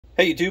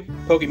Hey YouTube,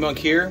 Pokemon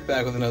here,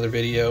 back with another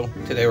video.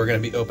 Today we're going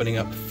to be opening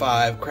up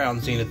 5 Crown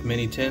Zenith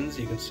mini tins.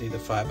 You can see the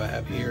 5 I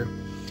have here.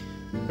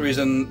 The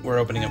reason we're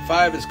opening up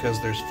 5 is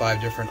because there's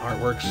 5 different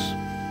artworks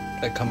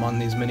that come on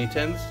these mini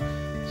tins.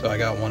 So I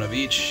got one of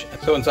each.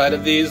 So inside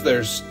of these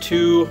there's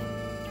 2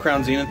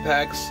 Crown Zenith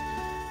packs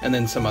and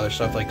then some other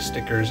stuff like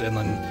stickers and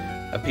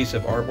then a piece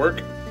of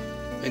artwork.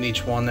 And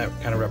each one that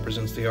kind of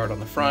represents the art on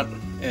the front.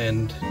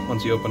 And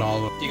once you open all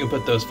of them, you can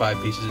put those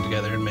 5 pieces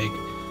together and make,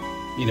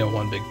 you know,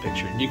 one big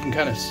picture. And you can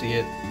kind of see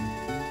it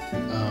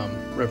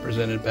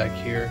represented back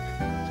here.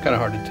 It's kind of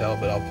hard to tell,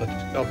 but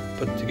I'll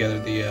put together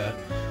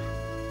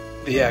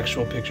the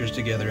actual pictures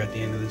together at the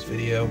end of this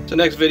video. So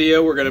next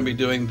video we're going to be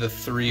doing the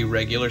 3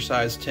 regular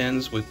size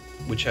tins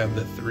which have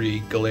the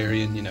 3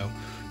 Galarian, you know,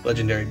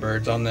 legendary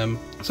birds on them.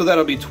 So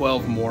that'll be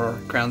 12 more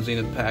Crown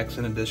Zenith packs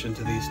in addition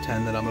to these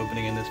 10 that I'm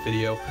opening in this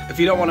video. If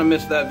you don't want to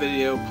miss that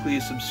video,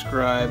 please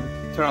subscribe,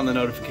 turn on the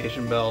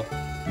notification bell.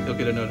 You'll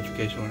get a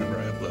notification whenever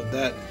I upload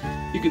that.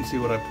 You can see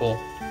what I pull.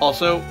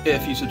 Also,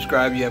 if you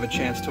subscribe, you have a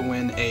chance to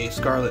win a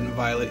Scarlet and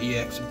Violet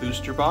EX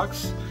booster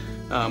box.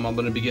 I'm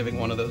going to be giving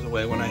one of those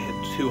away when I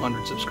hit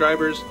 200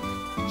 subscribers.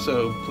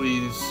 So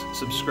please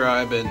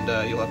subscribe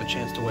and you'll have a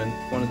chance to win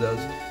one of those.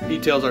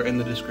 Details are in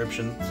the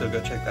description, so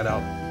go check that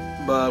out.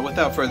 But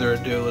without further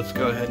ado, let's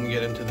go ahead and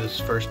get into this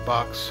first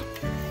box.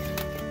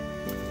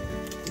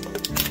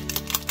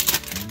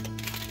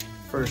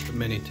 First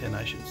mini tin,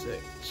 I should say.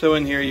 So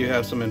in here you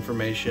have some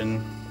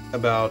information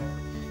about,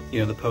 you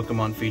know, the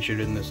Pokemon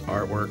featured in this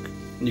artwork.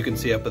 And you can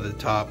see up at the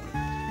top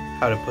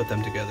how to put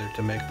them together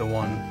to make the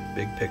one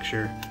big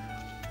picture.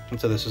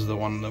 And so this is the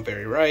one on the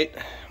very right.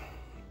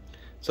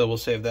 So we'll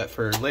save that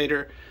for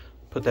later,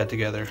 put that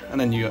together, and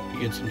then you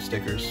get some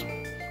stickers,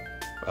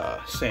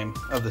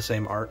 of the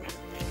same art.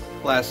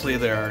 Lastly,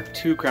 there are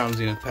 2 Crown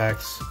Zenith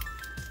packs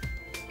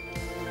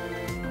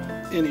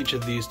in each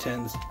of these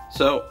tins.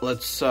 So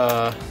let's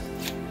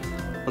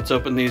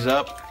open these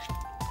up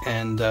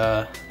and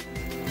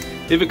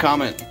leave a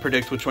comment.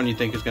 Predict which one you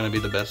think is going to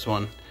be the best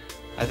one.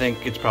 I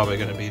think it's probably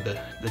going to be the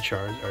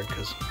Charizard,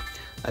 because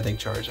I think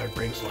Charizard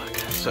brings luck.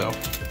 So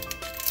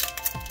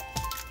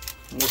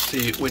we'll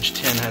see which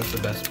tin has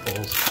the best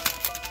pulls.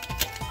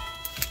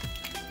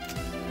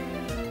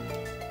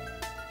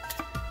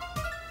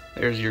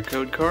 There's your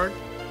code card.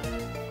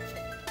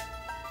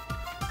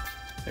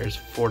 There's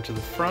 4 to the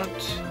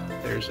front.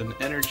 There's an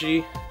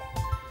energy.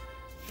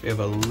 We have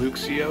a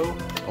Luxio,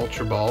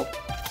 Ultra Ball,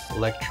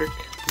 Electric,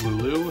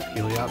 Lulu,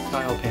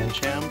 Helioptile,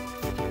 Pancham,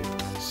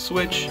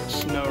 Switch,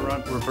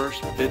 Snorunt, Reverse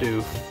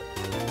Bidoof,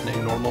 and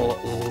a normal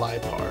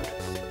Liepard.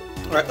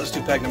 Alright, let's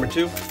do pack number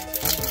 2.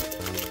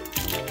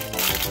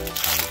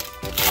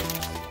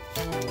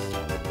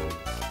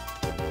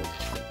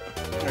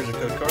 There's a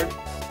code card.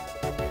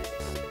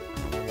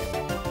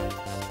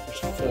 There's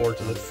 4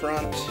 to the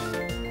front.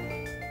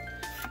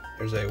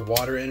 There's a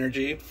Water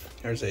Energy.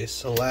 There's a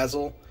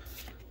Salazzle,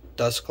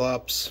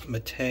 Dusclops,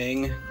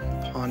 Matang,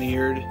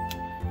 Pawniard,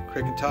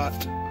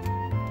 Kricketot,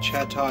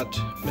 Chatot,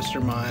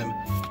 Mr. Mime,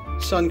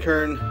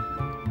 Sunkern.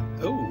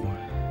 Oh,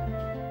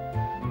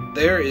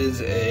 there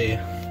is a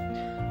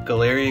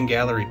Galarian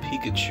Gallery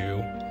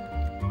Pikachu,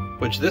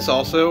 which this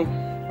also,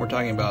 we're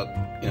talking about,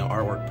 you know,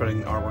 artwork,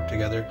 putting artwork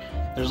together.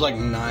 There's like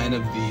 9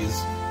 of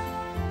these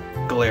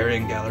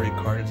Galarian Gallery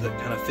cards that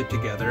kind of fit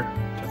together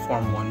to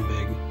form one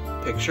big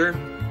picture.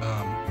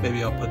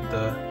 Maybe I'll put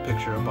the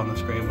picture up on the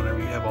screen whenever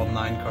you have all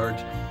 9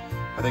 cards.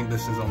 I think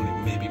this is only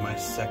maybe my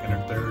 2nd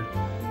or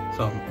 3rd,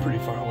 so I'm pretty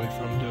far away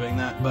from doing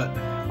that, but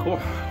cool.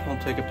 We'll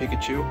take a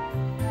Pikachu,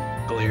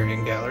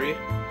 Galarian Gallery,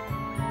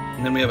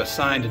 and then we have a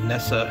signed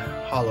Nessa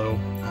Holo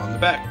on the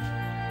back.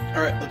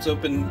 Alright, let's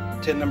open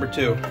tin number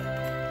 2.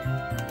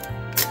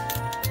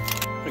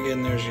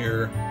 Again, there's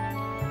your,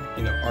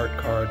 you know, art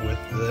card with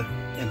the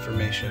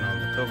information on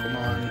the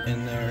Pokemon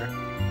in there.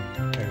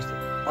 There's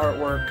the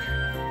artwork.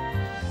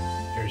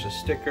 There's a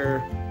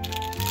sticker.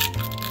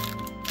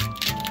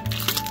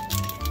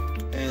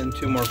 And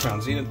 2 more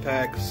Crown Zenith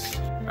packs.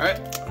 Alright.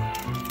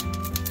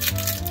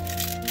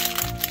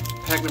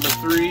 Pack number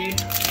 3.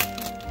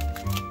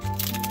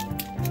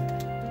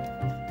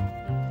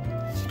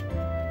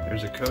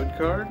 There's a code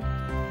card.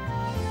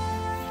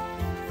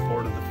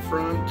 4 to the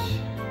front.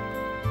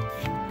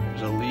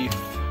 There's a Leaf.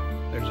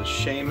 There's a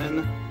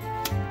Shaman.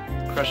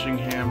 Crushing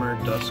Hammer,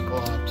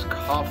 Dusclops,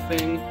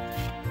 Coughing,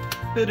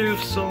 Bidoof,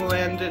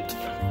 Salandit,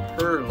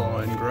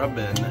 Purloin,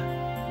 Grubbin,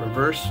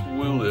 Reverse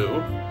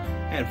Wooloo,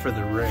 and for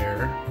the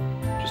rare,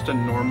 just a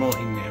normal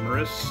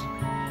Enamorous.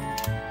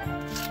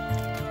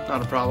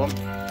 Not a problem.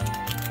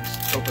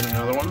 Let's open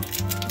another one.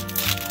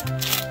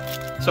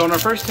 So in our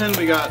first 10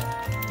 we got,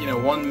 you know,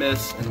 1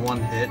 miss and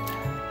 1 hit.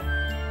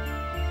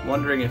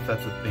 Wondering if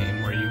that's a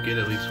theme where you get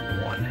at least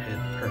 1 hit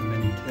per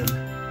mini tin.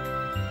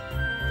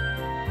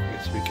 I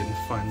guess we can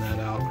find that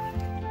out.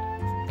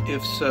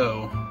 If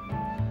so,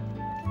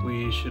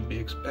 we should be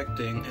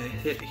expecting a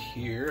hit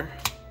here.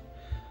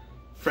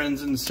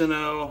 Friends in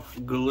Sinnoh,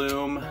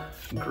 Gloom,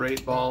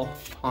 Great Ball,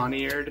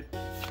 Pawniard,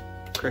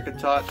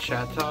 Kricketot,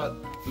 Chatot,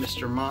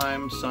 Mr.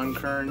 Mime,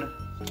 Sunkern.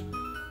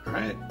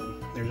 Alright,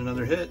 there's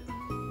another hit.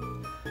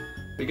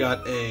 We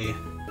got a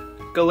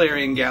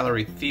Galarian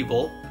Gallery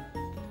Thievul.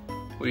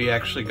 We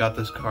actually got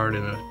this card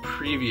in a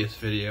previous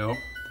video,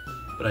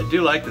 but I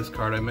do like this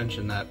card. I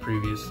mentioned that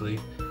previously.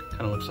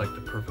 Kind of looks like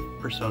the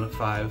Persona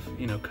 5,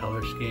 you know,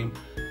 color scheme.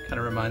 Kind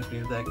of reminds me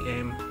of that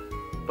game,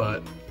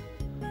 but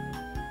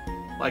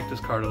like this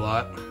card a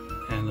lot.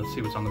 And let's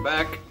see what's on the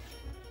back.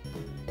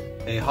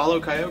 A Holo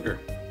Kyogre.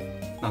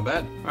 Not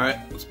bad. All right,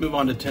 let's move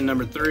on to tin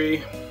number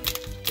 3.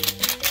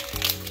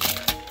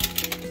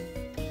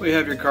 We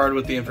have your card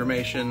with the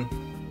information,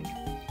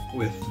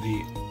 with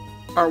the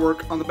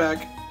artwork on the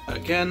back.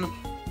 Again,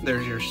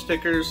 there's your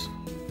stickers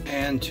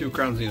and 2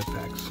 Crown Zenith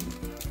packs.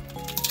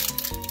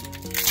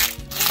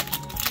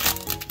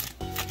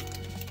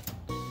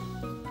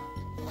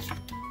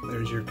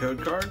 There's your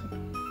code card.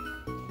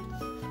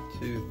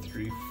 2,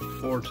 3,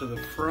 4 to the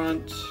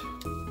front.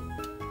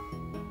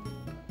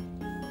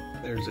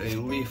 There's a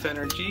Leaf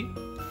Energy,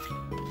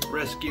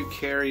 Rescue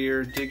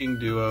Carrier, Digging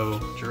Duo,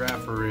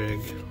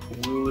 Girafarig,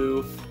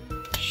 Wooloo,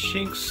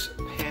 Shinx,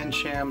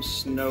 Pancham,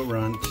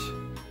 Snowrunt,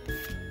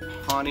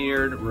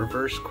 Pawniard,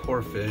 Reverse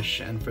Corphish,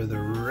 and for the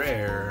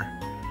rare,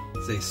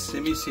 it's a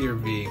Simisear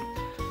V.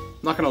 I'm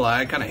not gonna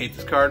lie, I kinda hate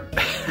this card.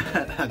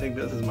 I think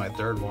this is my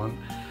 3rd one.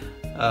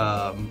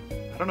 I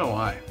don't know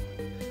why.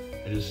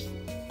 I just,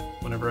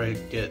 whenever I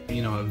get,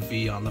 you know, a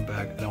V on the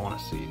back, I don't wanna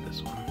see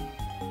this one.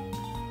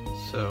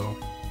 So,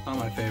 not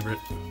my favorite,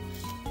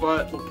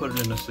 but we'll put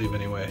it in a sleeve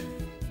anyway.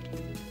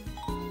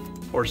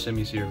 Poor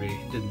Simisear V,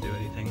 didn't do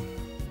anything.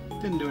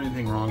 Didn't do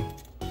anything wrong.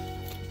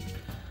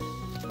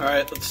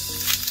 Alright,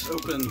 let's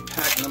open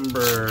pack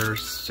number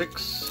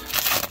 6.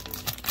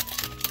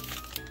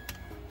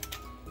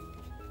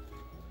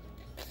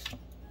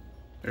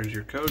 There's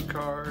your code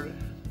card.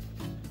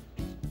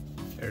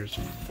 There's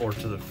 4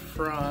 to the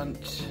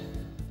front.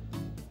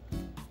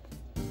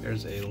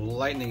 There's a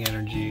Lightning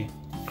Energy,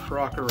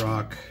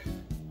 Krokorok.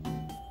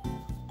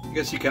 I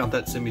guess you count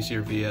that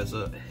Simisear V as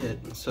a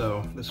hit,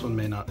 so this one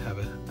may not have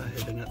a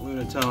hit in it.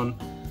 Lunatone,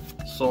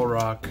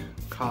 Solrock,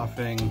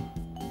 Coughing,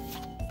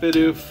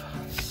 Bidoof,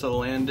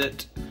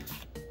 Salandit,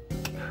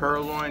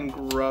 Purloin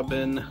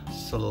Grubbin,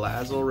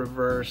 Salazzle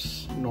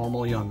Reverse,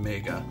 Normally on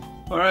Mega.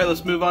 Alright,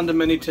 let's move on to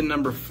mini tin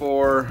number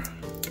 4.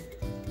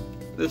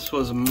 This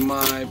was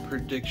my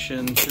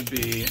prediction to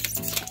be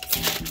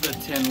the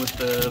tin with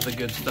the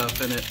good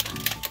stuff in it.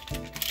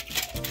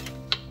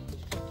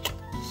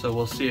 So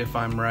we'll see if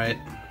I'm right.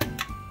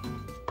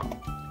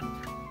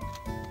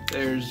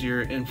 There's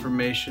your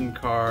information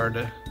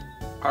card,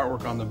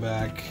 artwork on the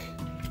back,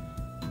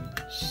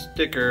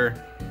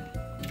 sticker,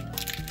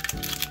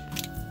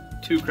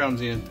 2 Crown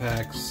Zenith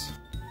packs.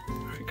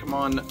 Alright, come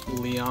on,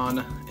 Leon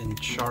and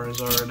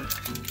Charizard.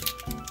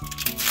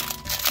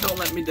 Don't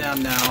let me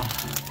down now.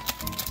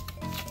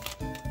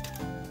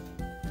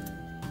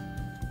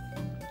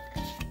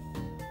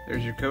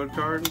 There's your code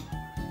card.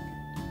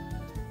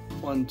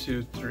 1,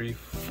 2, 3,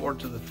 4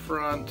 to the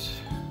front.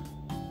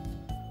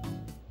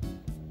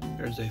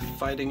 There's a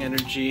Fighting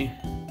Energy,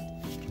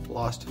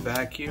 Lost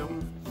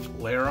Vacuum,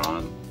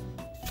 Lairon,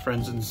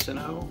 Friends and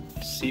Sinnoh,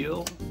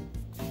 Seal,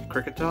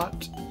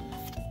 Kricketot,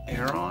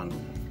 Aeron,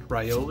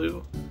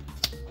 Riolu,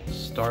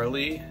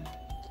 Starly,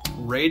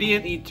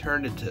 Radiant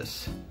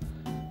Eternatus.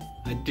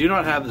 I do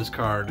not have this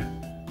card,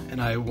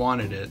 and I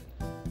wanted it.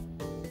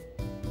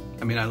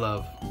 I mean, I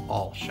love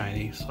all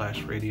shiny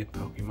 / radiant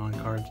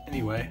Pokemon cards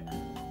anyway.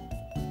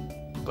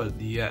 But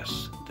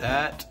yes,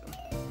 that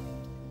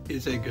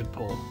is a good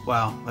pull.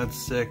 Wow, that's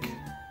sick.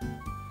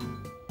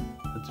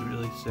 That's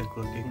really sick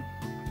looking.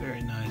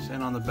 Very nice.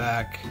 And on the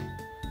back,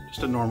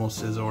 just a normal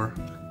Scizor.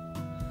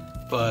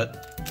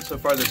 But so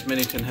far this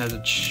mini tin has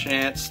a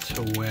chance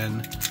to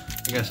win.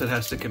 I guess it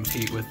has to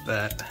compete with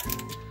that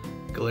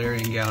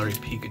Galarian Gallery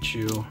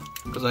Pikachu.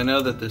 Because I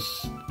know that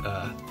this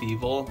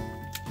Thievul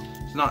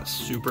is not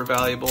super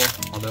valuable,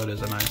 although it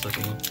is a nice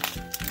looking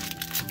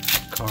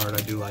card.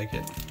 I do like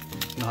it.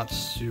 Not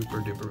super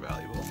duper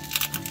valuable.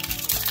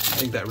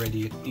 I think that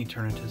Radiant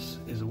Eternatus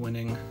is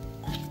winning.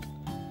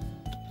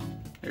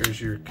 There's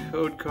your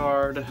code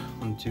card.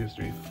 1, 2,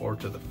 3, 4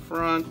 to the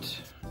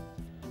front.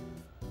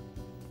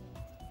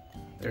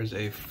 There's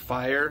a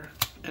Fire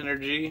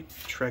Energy,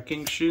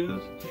 Trekking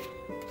Shoes,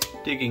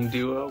 Digging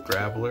Duo,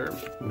 Graveler,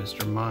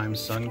 Mr. Mime,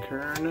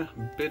 Sunkern,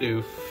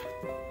 Bidoof,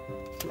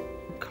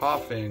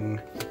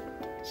 Coughing,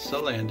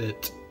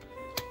 Salandit,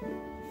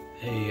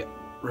 a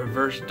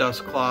Reverse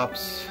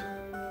Dusclops,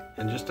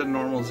 and just a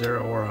normal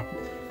Zeraora.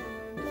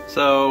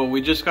 So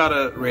we just got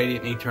a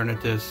Radiant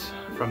Eternatus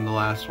from the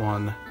last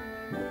one.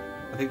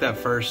 I think that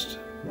first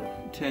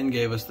tin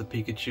gave us the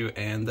Pikachu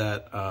and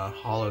that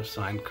holo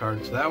signed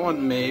card. So that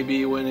one may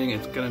be winning.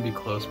 It's gonna be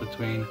close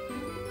between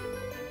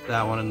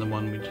that one and the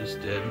one we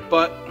just did.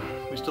 But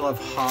we still have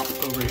Hop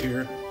over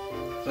here.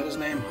 Is that his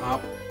name?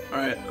 Hop? All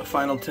right, a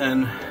final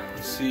 10.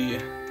 Let's see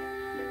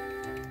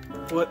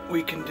what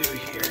we can do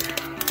here.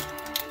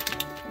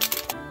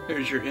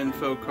 There's your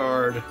info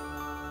card,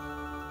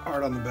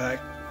 art on the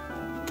back,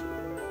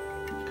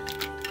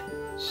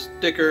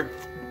 sticker,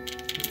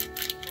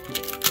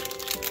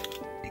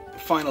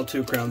 final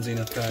 2 Crown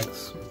Zenith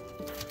packs.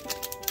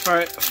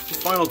 Alright,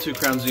 final 2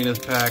 Crown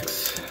Zenith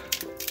packs.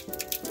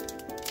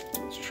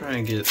 Let's try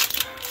and get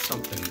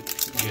something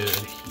good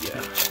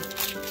here.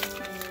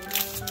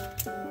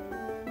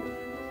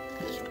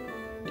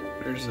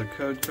 There's the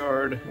code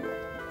card.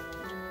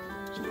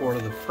 There's 4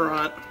 to the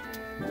front.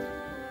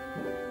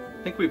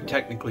 I think we've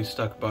technically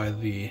stuck by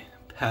the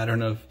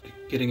pattern of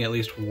getting at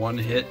least 1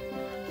 hit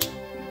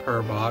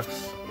per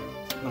box.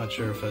 Not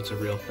sure if that's a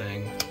real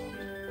thing.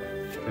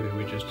 Maybe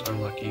we just are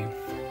lucky.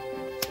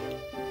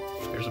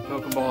 There's a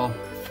Pokeball,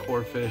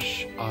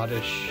 Corefish,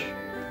 Oddish,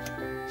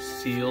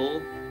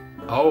 Seal.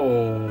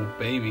 Oh,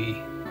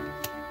 baby.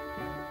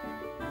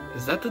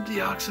 Is that the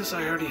Deoxys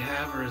I already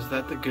have, or is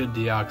that the good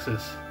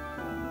Deoxys?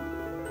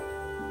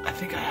 I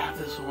think I have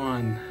this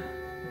one.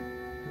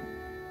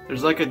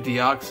 There's like a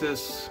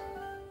Deoxys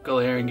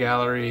Galarian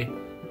Gallery.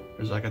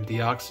 There's like a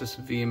Deoxys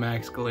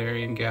VMAX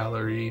Galarian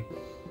Gallery.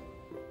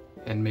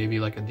 And maybe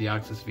like a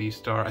Deoxys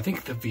V-Star. I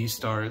think the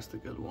V-Star is the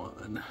good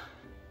one.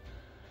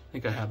 I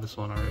think I have this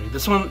one already.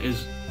 This one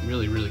is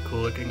really, really cool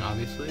looking,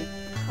 obviously.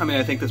 I mean,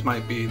 I think this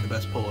might be the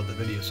best pull of the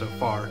video so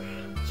far.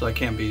 So I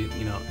can't be,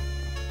 you know,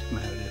 too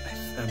mad at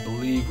it. I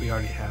believe we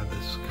already have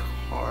this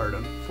card,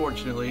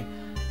 unfortunately.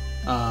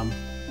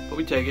 But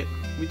we take it.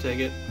 We take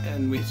it.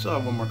 And we still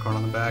have one more card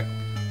on the back.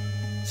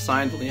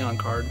 Signed Leon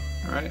card.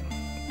 Alright.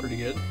 Pretty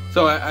good.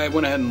 So I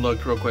went ahead and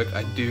looked real quick.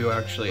 I do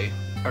actually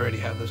already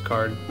have this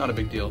card. Not a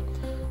big deal.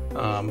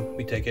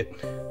 We take it.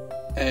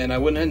 And I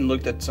went ahead and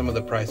looked at some of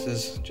the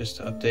prices just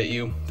to update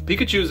you.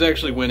 Pikachu is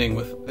actually winning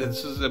with,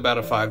 this is about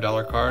a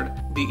 $5 card.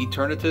 The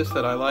Eternatus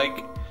that I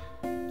like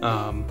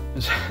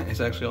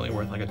is actually only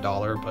worth like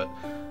 $1, but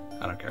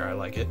I don't care, I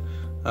like it.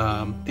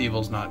 The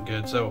Evil's not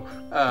good. So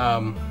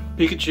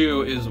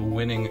Pikachu is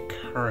winning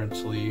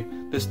currently.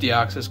 This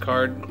Deoxys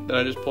card that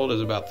I just pulled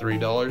is about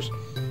 $3.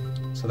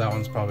 So that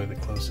one's probably the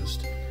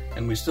closest.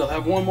 And we still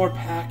have one more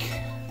pack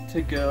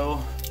to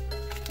go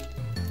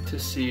to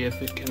see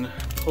if it can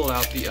pull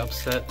out the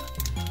upset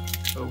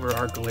over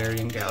our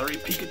Galarian Gallery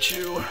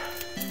Pikachu.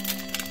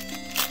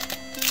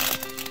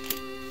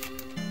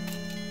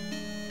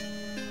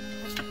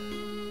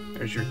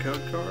 There's your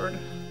code card.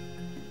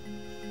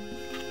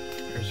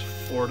 There's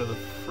 4 to the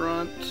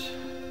front.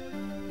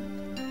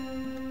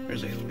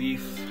 There's a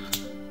Leaf,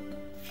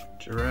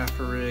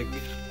 Girafarig,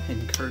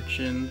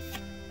 Pincurchin,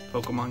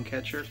 Pokemon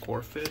Catcher,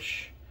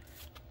 Corefish,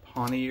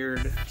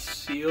 Pawniard,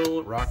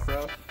 Seal,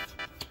 Rockruff,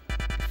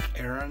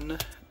 Aaron,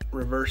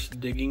 Reverse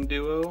Digging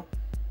Duo,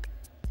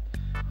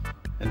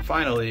 and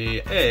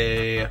finally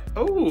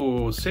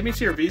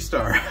Simisear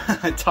V-Star.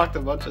 I talked a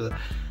bunch of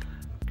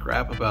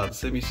crap about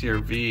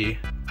Simisear V.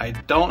 I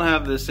don't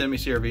have this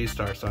Simisear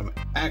V-Star, so I'm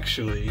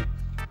actually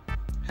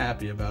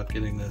happy about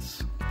getting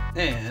this,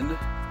 and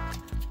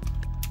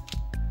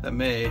that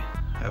may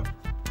have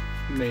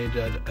made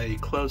a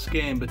close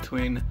game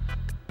between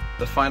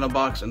the final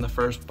box and the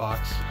first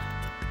box.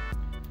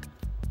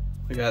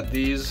 We got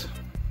these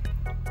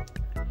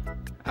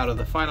out of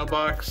the final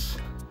box.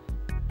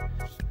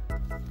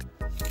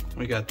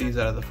 We got these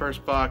out of the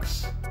first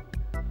box.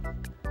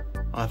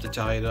 I'll have to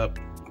tally it up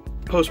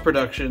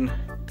post-production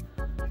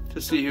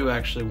to see who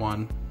actually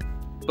won.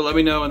 But let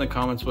me know in the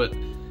comments what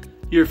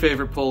your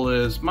favorite pull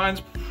is.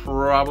 Mine's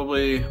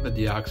probably the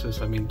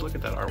Deoxys. I mean, look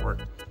at that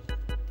artwork.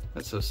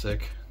 That's so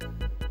sick.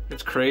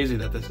 It's crazy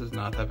that this is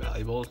not that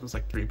valuable. It's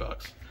like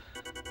 $3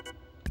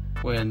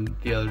 when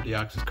the other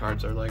Deoxys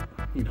cards are like,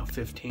 you know,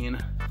 15.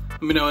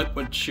 Let me know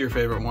what your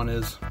favorite one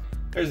is.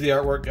 There's the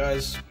artwork,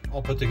 guys,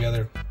 all put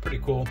together. Pretty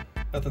cool.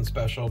 Nothing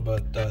special,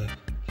 but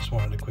just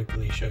wanted to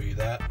quickly show you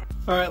that.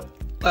 All right,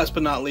 last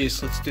but not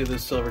least, let's do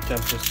this Silver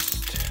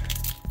Tempest.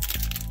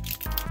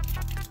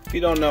 If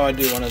you don't know, I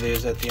do one of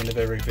these at the end of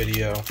every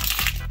video.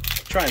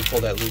 Try and pull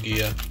that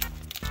Lugia.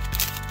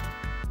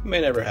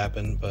 May never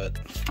happen, but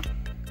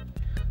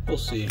we'll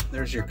see.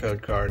 There's your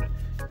code card.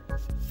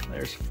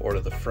 There's 4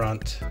 to the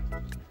front.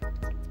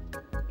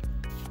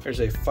 There's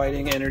a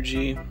Fighting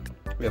Energy.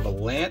 We have a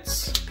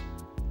Lance,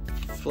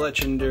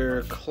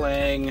 Fletchinder,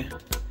 Clang,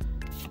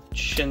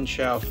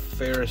 Chinchou,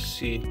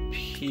 Ferroseed,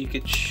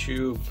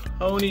 Pikachu,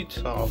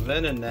 Ponyta,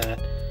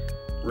 Venonat,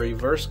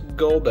 Reverse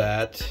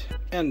Golbat,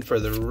 and for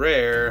the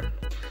rare,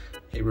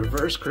 a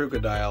Reverse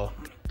Crocodile.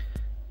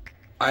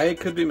 I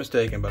could be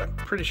mistaken, but I'm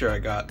pretty sure I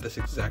got this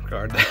exact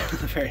card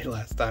the very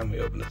last time we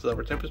opened the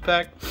Silver Tempest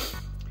pack.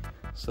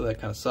 So that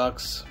kind of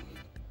sucks.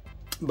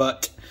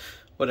 But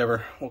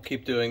whatever, we'll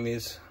keep doing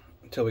these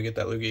until we get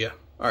that Lugia.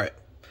 Alright.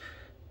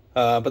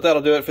 But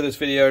that'll do it for this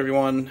video,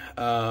 everyone.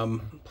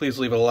 Please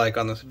leave a like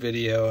on this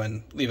video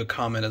and leave a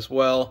comment as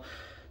well.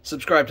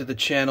 Subscribe to the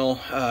channel.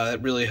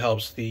 It really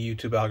helps the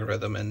YouTube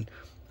algorithm, and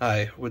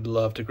I would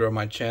love to grow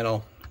my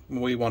channel.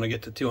 We want to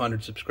get to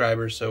 200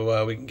 subscribers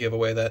so we can give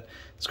away that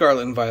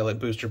Scarlet and Violet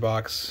booster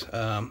box.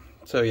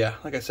 So yeah,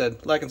 like I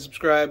said, like and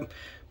subscribe.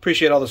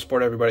 Appreciate all the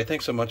support, everybody.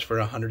 Thanks so much for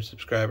 100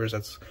 subscribers.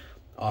 That's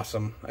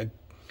awesome. I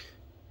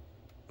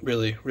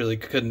really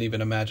couldn't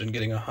even imagine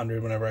getting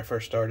 100 whenever I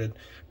first started.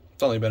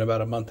 It's only been about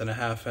a month and a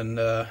half, and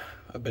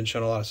I've been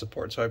shown a lot of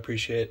support, so I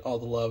appreciate all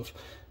the love.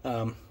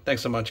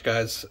 Thanks so much,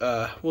 guys.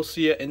 We'll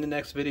see you in the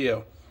next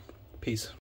video. Peace.